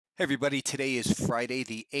Hey everybody, today is Friday,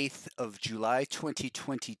 the 8th of July,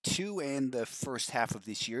 2022, and the first half of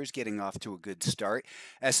this year is getting off to a good start.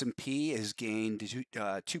 S&P has gained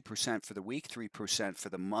 2% for the week, 3% for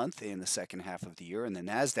the month in the second half of the year, and the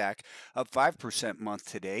NASDAQ up 5%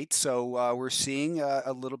 month to date. So we're seeing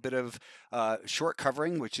a little bit of short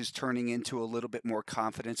covering, which is turning into a little bit more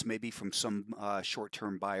confidence, maybe from some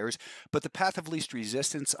short-term buyers. But the path of least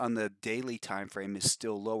resistance on the daily time frame is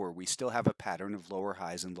still lower. We still have a pattern of lower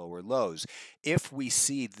highs and lower lows. If we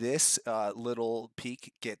see this little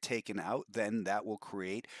peak get taken out, then that will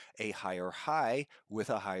create a higher high with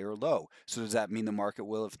a higher low. So does that mean the market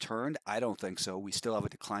will have turned? I don't think so. We still have a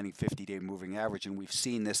declining 50-day moving average, and we've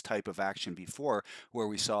seen this type of action before where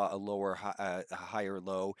we saw a lower a higher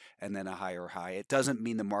low and then a higher high. It doesn't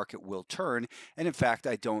mean the market will turn, and in fact,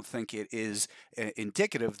 I don't think it is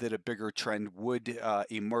indicative that a bigger trend would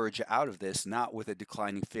emerge out of this, not with a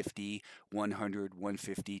declining 50, 100,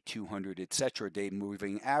 150, 200, etc. day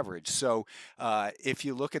moving average. So if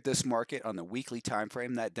you look at this market on the weekly time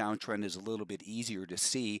frame, that downtrend is a little bit easier to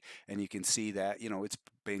see, and you can see that it's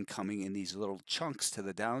been coming in these little chunks to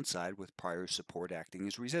the downside with prior support acting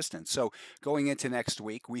as resistance. So going into next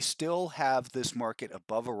week, we still have this market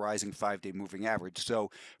above a rising 5-day moving average.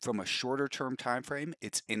 So from a shorter term time frame,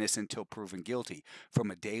 it's innocent till proven guilty.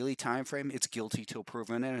 From a daily time frame, it's guilty till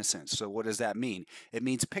proven innocent. So what does that mean? It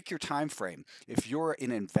means pick your time frame. If you're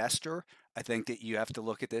an investor, I think that you have to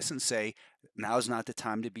look at this and say, now's not the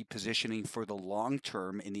time to be positioning for the long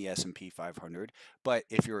term in the S&P 500. But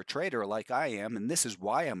if you're a trader like I am, and this is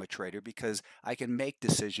why I'm a trader, because I can make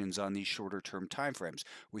decisions on these shorter term time frames.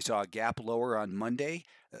 We saw a gap lower on Monday.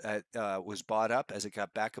 Was bought up as it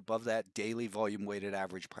got back above that daily volume weighted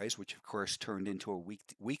average price, which of course turned into a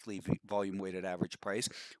weekly volume weighted average price.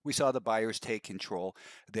 We saw the buyers take control.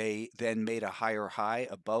 They then made a higher high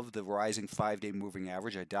above the rising 5-day moving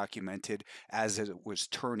average. I documented as it was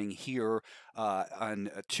turning here on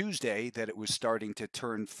Tuesday that it was starting to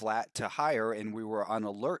turn flat to higher, and we were on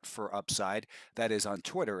alert for upside. That is on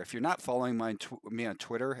Twitter. If you're not following me on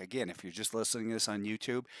Twitter, again, if you're just listening to this on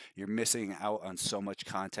YouTube, you're missing out on so much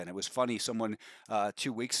content. It was funny, someone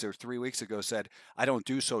 2 weeks or 3 weeks ago said, I don't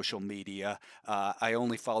do social media. I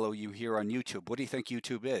only follow you here on YouTube. What do you think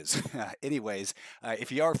YouTube is? Anyways,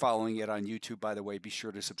 if you are following it on YouTube, by the way, be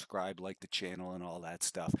sure to subscribe, like the channel, and all that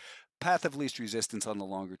stuff. Path of least resistance on the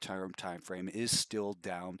longer term time frame is still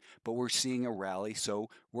down, but we're seeing a rally, so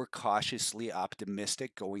we're cautiously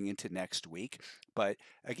optimistic going into next week. But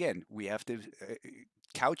again, we have to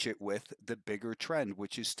couch it with the bigger trend,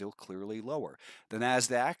 which is still clearly lower. The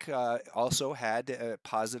NASDAQ also had a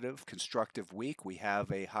positive, constructive week. We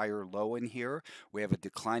have a higher low in here. We have a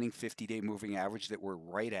declining 50-day moving average that we're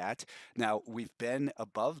right at. Now, we've been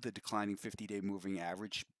above the declining 50-day moving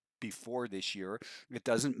average before this year. It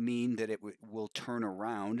doesn't mean that it will turn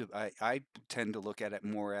around. I tend to look at it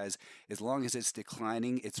more as long as it's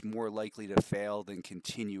declining, it's more likely to fail than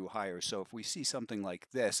continue higher. So if we see something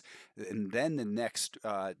like this, and then the next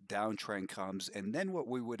downtrend comes, and then what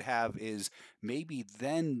we would have is maybe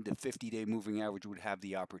then the 50-day moving average would have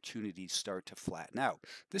the opportunity to start to flatten out.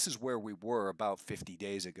 This is where we were about 50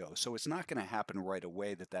 days ago. So it's not going to happen right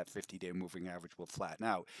away that 50-day moving average will flatten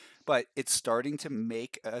out, but it's starting to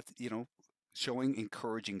make a showing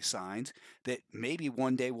encouraging signs that maybe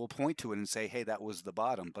one day we'll point to it and say, hey, that was the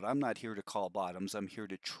bottom. But I'm not here to call bottoms. I'm here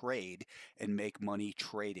to trade and make money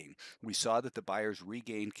trading. We saw that the buyers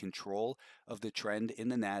regained control of the trend in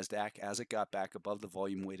the NASDAQ as it got back above the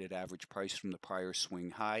volume weighted average price from the prior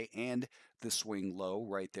swing high and the swing low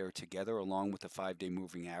right there together, along with the 5-day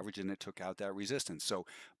moving average, and it took out that resistance. So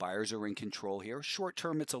buyers are in control here. Short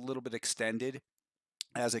term, it's a little bit extended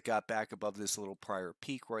as it got back above this little prior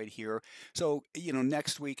peak right here. So,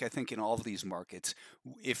 next week, I think in all of these markets,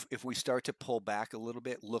 if we start to pull back a little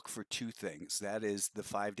bit, look for two things. That is the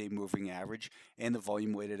 5-day moving average and the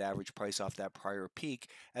volume weighted average price off that prior peak,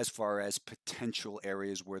 as far as potential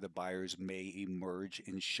areas where the buyers may emerge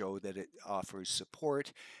and show that it offers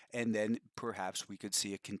support. And then perhaps we could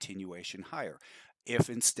see a continuation higher.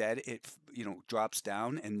 If instead it drops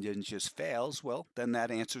down and then just fails, well, then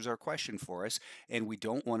that answers our question for us. And we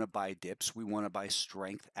don't want to buy dips. We want to buy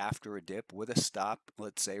strength after a dip with a stop,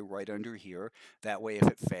 let's say right under here. That way, if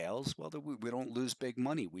it fails, well, we don't lose big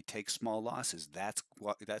money. We take small losses. That's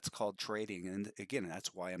called trading. And again,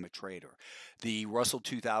 that's why I'm a trader. The Russell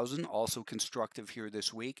 2000 also constructive here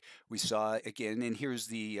this week. We saw again, and here's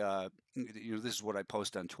the this is what I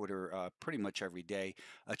post on Twitter pretty much every day,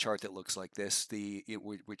 a chart that looks like this. The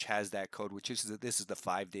which has that code, which is that this is the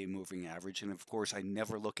 5-day moving average. And of course, I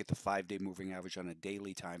never look at the 5-day moving average on a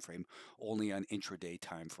daily time frame, only on intraday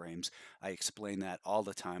time frames. I explain that all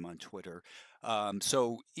the time on Twitter.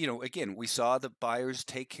 Again, we saw the buyers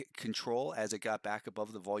take control as it got back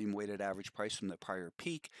above the volume weighted average price from the prior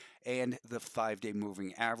peak, and the 5-day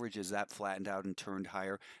moving average as that flattened out and turned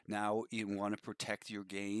higher. Now you want to protect your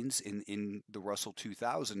gains in the Russell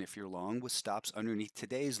 2000 if you're long, with stops underneath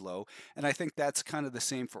today's low. And I think that's kind of the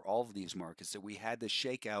same for all of these markets, that we had the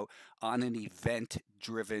shakeout on an event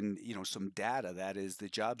driven, some data, that is the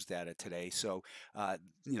jobs data today. So,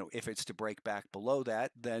 if it's to break back below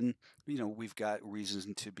that, then, we've got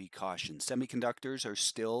reason to be cautious. Semiconductors are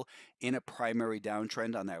still in a primary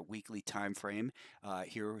downtrend on that weekly time frame.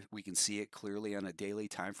 Here we can see it clearly on a daily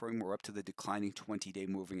time frame. We're up to the declining 20-day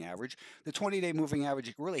moving average. The 20-day moving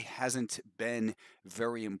average really hasn't been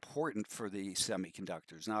very important for the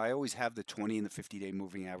semiconductors. Now, I always have the 20 and the 50-day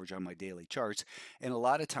moving average on my daily charts, and a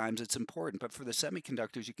lot of times it's important. But for the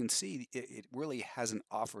semiconductors, you can see it really hasn't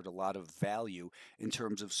offered a lot of value in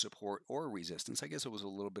terms of support or resistance. I guess it was a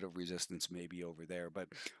little bit of resistance maybe over there, but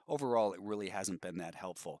overall, it really hasn't been that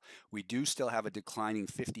helpful. We do still have a declining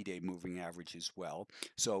 50-day moving average as well.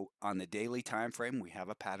 So on the daily time frame, we have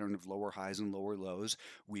a pattern of lower highs and lower lows.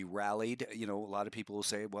 We rallied, a lot of people will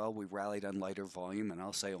say, well, we rallied on lighter volume, and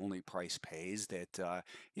I'll say only price pays. That,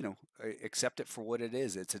 accept it for what it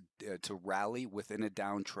is. It's a rally within a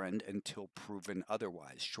downtrend until proven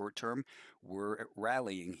otherwise. Short term, we're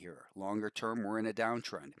rallying here. Longer term, we're in a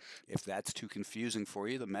downtrend. If that's too confusing for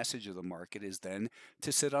you, the message of the market is then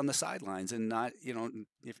to sit on the sidelines and not,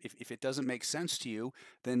 if it doesn't make sense to you,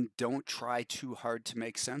 then don't try too hard to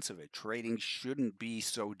make sense of it. Trading shouldn't be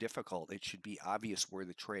so difficult. It should be obvious where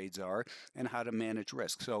the trades are and how to manage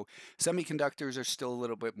risk. So semiconductors are still a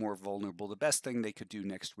little bit more vulnerable. The best thing they could do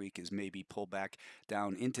next week is maybe pull back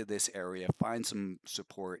down into this area, find some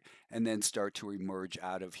support, and then start to emerge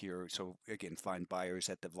out of here. So again, find buyers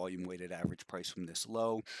at the volume weighted average price from this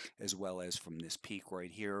low, as well as from this peak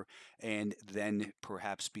right here, and then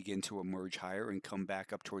perhaps begin to emerge higher and come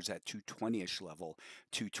back up towards that 220-ish level.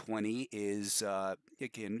 220 is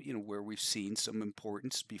again, where we've seen some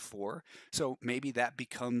importance before. So maybe that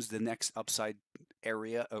becomes the next upside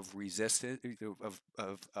area of resistance,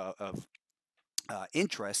 of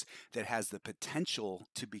interest that has the potential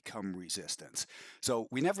to become resistance. So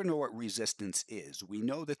we never know what resistance is. We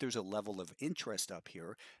know that there's a level of interest up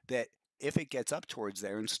here that, if it gets up towards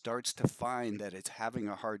there and starts to find that it's having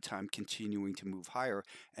a hard time continuing to move higher,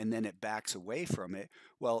 and then it backs away from it,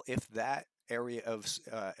 well, if that area of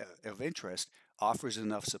interest offers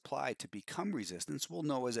enough supply to become resistance, we'll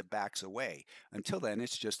know as it backs away. Until then,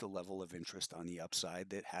 it's just a level of interest on the upside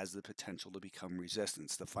that has the potential to become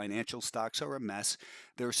resistance. The financial stocks are a mess.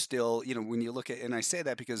 They're still, when you look at, and I say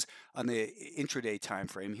that because on the intraday time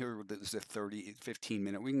frame, here there's a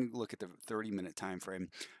 15-minute, we can look at the 30-minute time frame,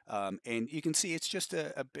 and you can see it's just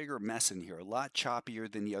a bigger mess in here, a lot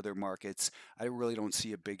choppier than the other markets. I really don't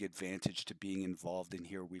see a big advantage to being involved in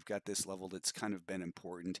here. We've got this level that's kind of been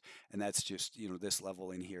important, and that's just, this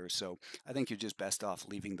level in here. So I think you're just best off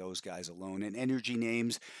leaving those guys alone. And energy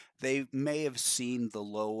names, they may have seen the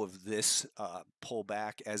low of this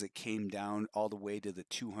pullback as it came down all the way to the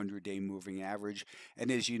 200-day moving average. And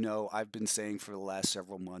as you know, I've been saying for the last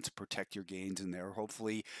several months, protect your gains in there.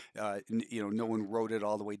 Hopefully, no one wrote it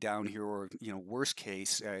all the way down here, or, worst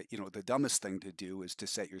case, the dumbest thing to do is to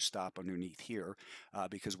set your stop underneath here,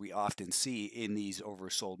 because we often see in these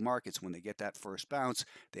oversold markets, when they get that first bounce,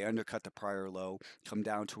 they undercut the prior low, come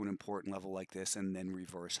down to an important level like this, and then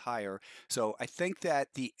reverse higher. So I think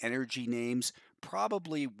that the energy names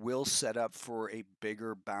probably will set up for a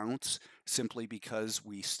bigger bounce, simply because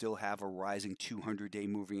we still have a rising 200-day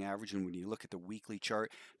moving average. And when you look at the weekly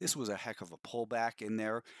chart, this was a heck of a pullback in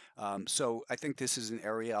there. So I think this is an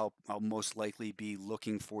area I'll most likely be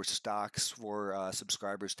looking for stocks for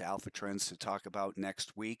subscribers to Alpha Trends to talk about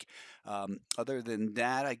next week. Other than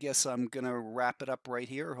that, I guess I'm going to wrap it up right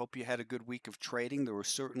here. Hope you had a good week of trading. There was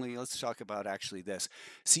certainly, let's talk about actually this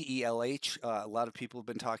CELH. A lot of people have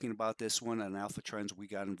been talking about this one on Alpha Trends. We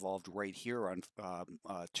got involved right here on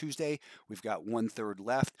Tuesday. We've got 1/3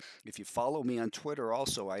 left. If you follow me on Twitter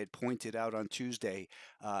also, I had pointed out on Tuesday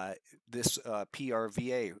this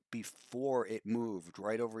PRVA before it moved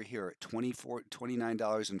right over here at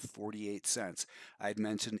 $29.48. I had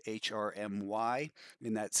mentioned HRMY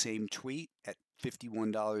in that same tweet at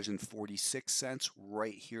 $51.46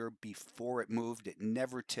 right here before it moved. It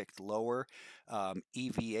never ticked lower.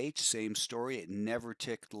 EVH, same story. It never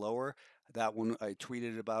ticked lower. That one I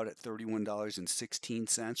tweeted about at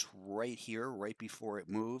 $31.16 right here, right before it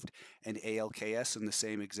moved. And ALKS in the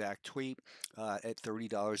same exact tweet at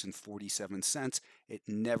 $30.47. It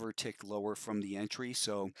never ticked lower from the entry.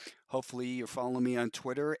 So hopefully you're following me on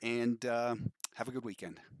Twitter and have a good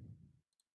weekend.